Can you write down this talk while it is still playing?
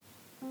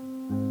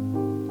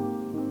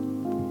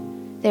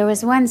There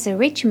was once a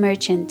rich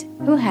merchant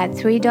who had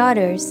 3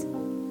 daughters.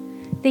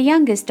 The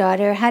youngest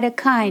daughter had a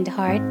kind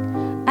heart,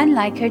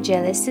 unlike her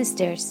jealous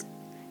sisters.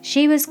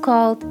 She was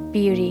called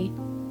Beauty.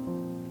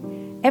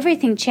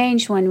 Everything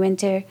changed one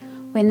winter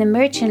when the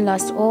merchant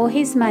lost all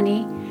his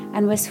money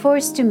and was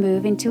forced to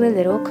move into a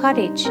little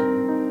cottage.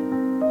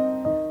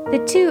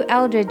 The 2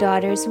 elder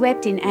daughters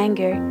wept in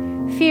anger,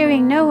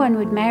 fearing no one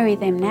would marry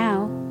them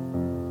now.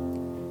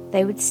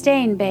 They would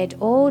stay in bed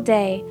all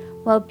day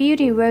while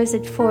Beauty rose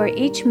at 4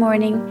 each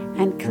morning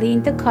and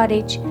cleaned the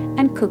cottage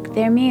and cooked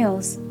their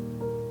meals.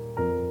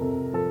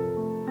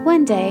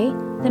 One day,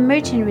 the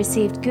merchant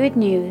received good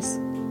news.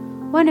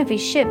 One of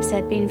his ships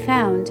had been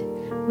found,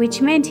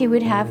 which meant he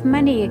would have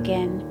money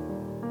again.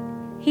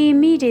 He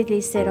immediately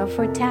set off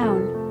for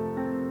town.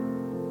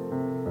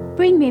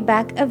 "Bring me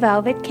back a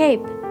velvet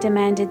cape,"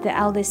 demanded the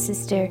eldest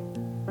sister.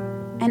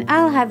 "And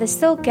I'll have a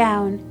silk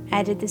gown,"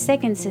 added the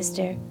second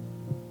sister.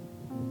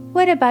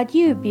 "What about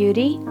you,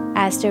 Beauty?"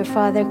 asked her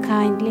father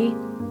kindly.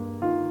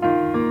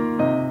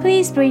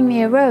 "Please bring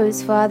me a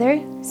rose, father,"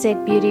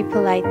 said Beauty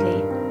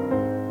politely.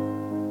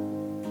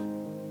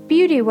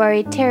 Beauty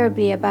worried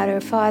terribly about her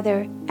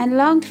father and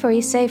longed for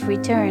his safe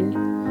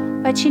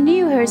return, but she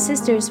knew her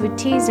sisters would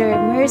tease her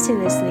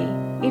mercilessly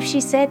if she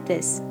said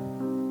this.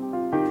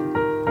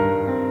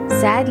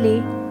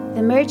 Sadly,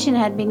 the merchant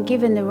had been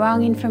given the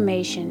wrong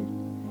information.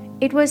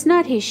 It was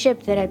not his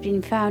ship that had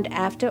been found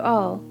after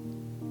all.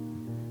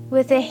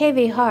 With a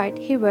heavy heart,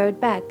 he rowed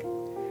back,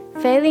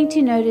 failing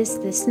to notice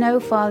the snow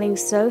falling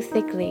so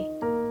thickly.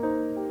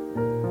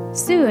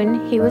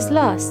 Soon he was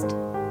lost.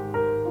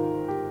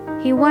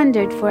 He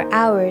wandered for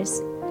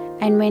hours,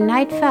 and when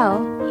night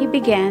fell, he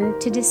began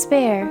to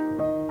despair.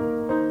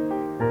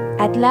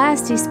 At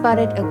last he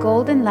spotted a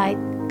golden light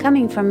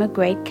coming from a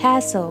great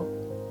castle.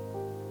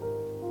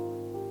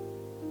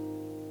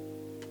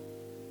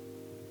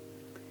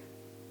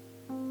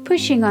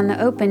 Pushing on the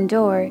open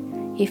door,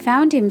 he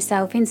found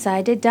himself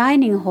inside a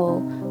dining hall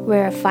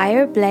where a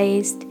fire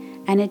blazed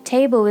and a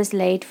table was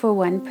laid for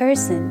one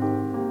person.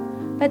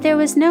 But there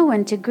was no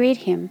one to greet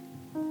him.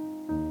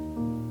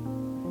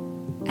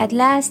 At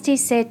last he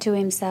said to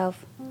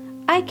himself,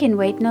 "I can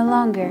wait no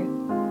longer.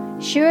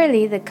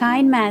 Surely the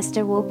kind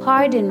master will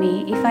pardon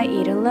me if I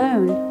eat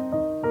alone."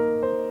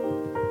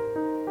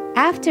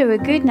 After a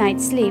good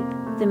night's sleep,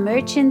 the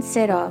merchant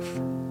set off.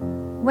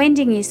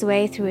 Wending his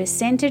way through a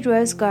scented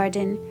rose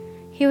garden,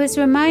 he was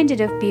reminded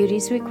of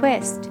Beauty's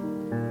request.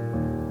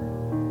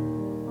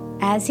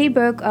 As he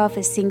broke off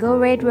a single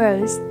red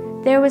rose,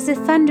 there was a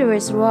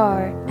thunderous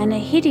roar, and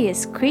a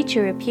hideous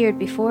creature appeared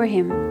before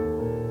him.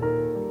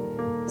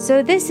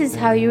 "So this is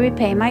how you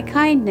repay my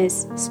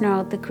kindness,"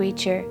 snarled the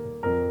creature.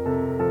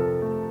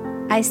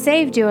 "I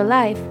saved your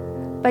life,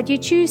 but you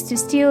choose to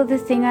steal the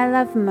thing I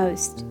love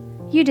most.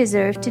 You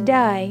deserve to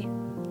die."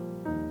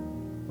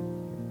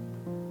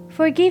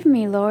 "Forgive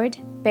me, Lord,"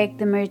 begged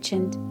the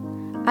merchant.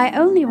 "I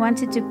only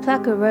wanted to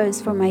pluck a rose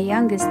for my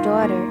youngest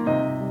daughter."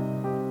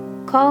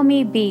 "Call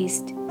me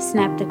Beast,"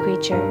 snapped the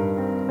creature.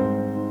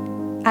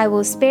 "I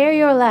will spare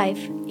your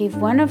life if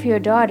one of your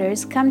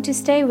daughters come to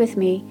stay with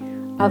me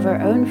of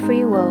her own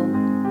free will.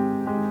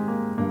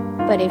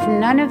 But if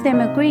none of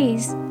them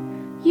agrees,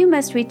 you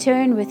must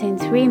return within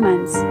 3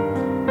 months."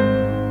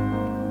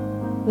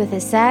 With a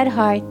sad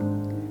heart,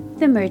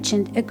 the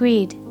merchant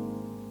agreed.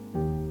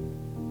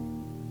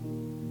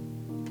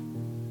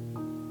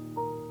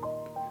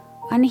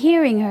 On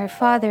hearing her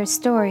father's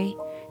story,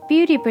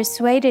 Beauty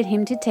persuaded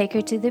him to take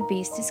her to the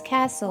Beast's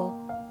castle.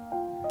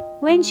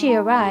 When she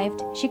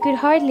arrived, she could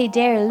hardly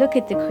dare look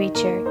at the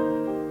creature.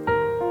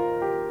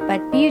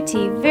 But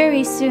Beauty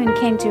very soon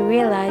came to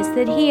realize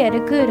that he had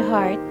a good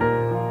heart.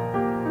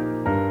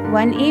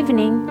 One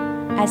evening,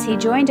 as he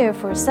joined her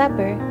for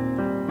supper,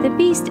 the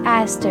Beast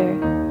asked her,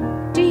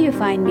 "Do you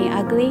find me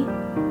ugly?"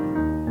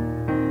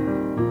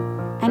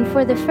 And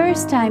for the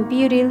first time,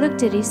 Beauty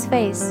looked at his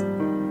face.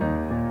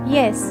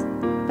 "Yes,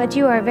 but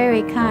you are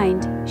very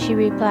kind," she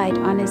replied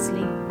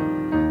honestly.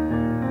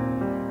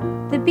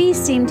 The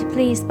Beast seemed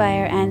pleased by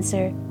her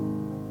answer,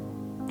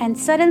 and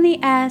suddenly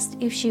asked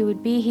if she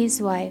would be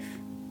his wife.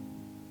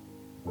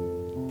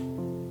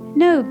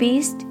 "No,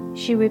 Beast,"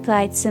 she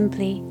replied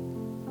simply,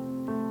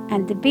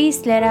 and the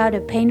Beast let out a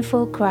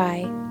painful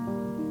cry.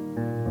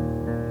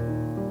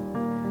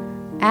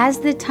 As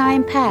the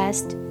time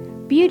passed,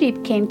 Beauty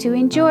came to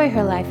enjoy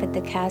her life at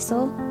the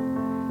castle.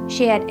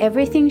 She had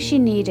everything she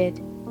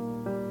needed.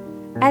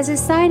 As a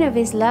sign of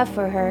his love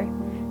for her,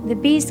 the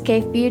Beast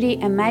gave Beauty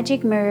a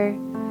magic mirror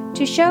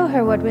to show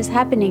her what was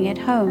happening at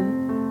home.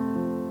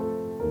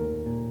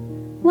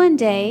 One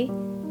day,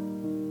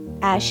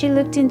 as she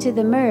looked into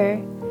the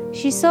mirror,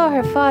 she saw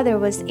her father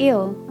was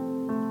ill.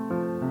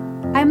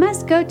 "I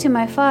must go to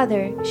my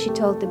father," she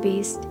told the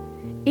Beast.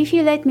 "If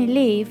you let me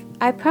leave,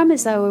 I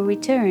promise I will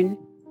return."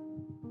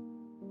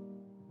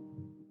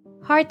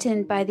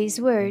 Heartened by these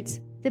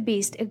words, the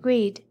Beast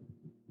agreed.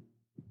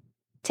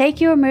 "Take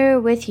your mirror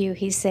with you,"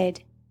 he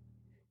said,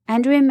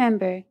 "and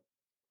remember,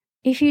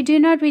 if you do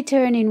not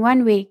return in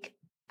 1 week,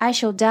 I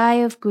shall die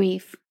of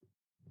grief."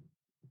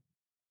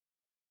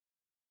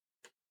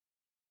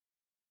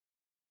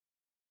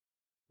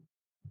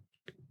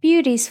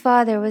 Beauty's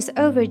father was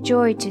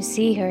overjoyed to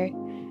see her,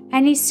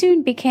 and he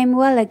soon became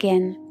well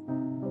again.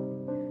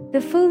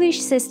 The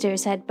foolish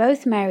sisters had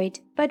both married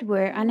but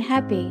were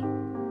unhappy,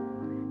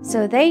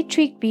 so they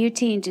tricked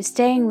Beauty into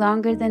staying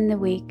longer than the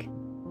week.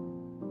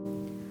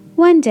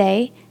 One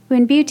day,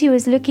 when Beauty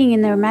was looking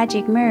in her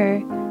magic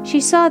mirror,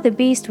 she saw the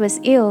Beast was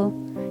ill.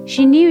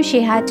 She knew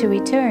she had to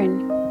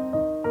return.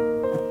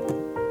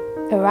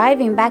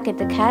 Arriving back at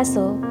the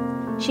castle,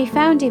 she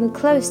found him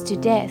close to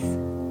death.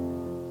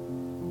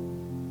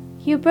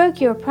 "You broke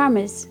your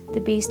promise,"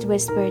 the Beast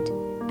whispered,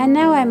 "and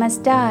now I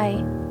must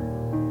die."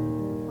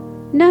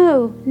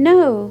 "No,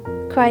 no,"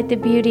 cried the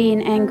Beauty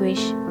in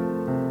anguish,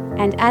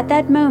 and at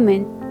that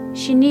moment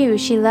she knew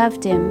she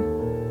loved him.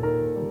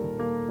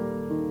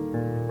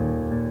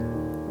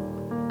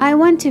 "I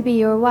want to be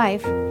your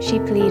wife," she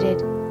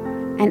pleaded,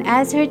 and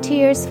as her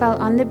tears fell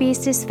on the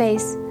Beast's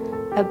face,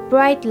 a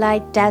bright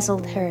light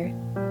dazzled her.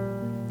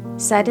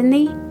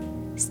 Suddenly,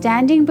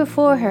 standing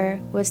before her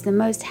was the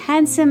most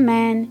handsome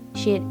man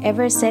she had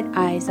ever set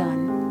eyes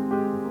on.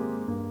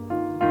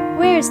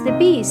 "Where's the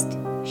Beast?"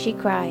 she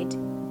cried.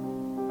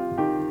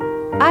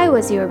 "I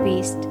was your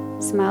Beast,"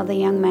 smiled the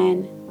young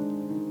man.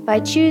 "By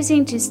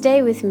choosing to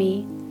stay with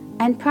me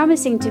and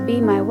promising to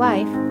be my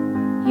wife,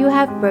 you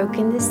have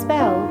broken the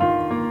spell."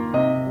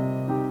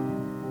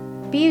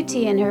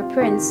 Beauty and her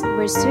prince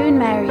were soon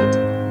married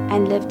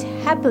and lived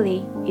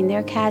happily in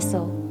their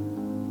castle.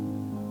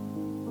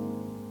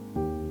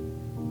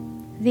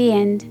 The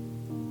end.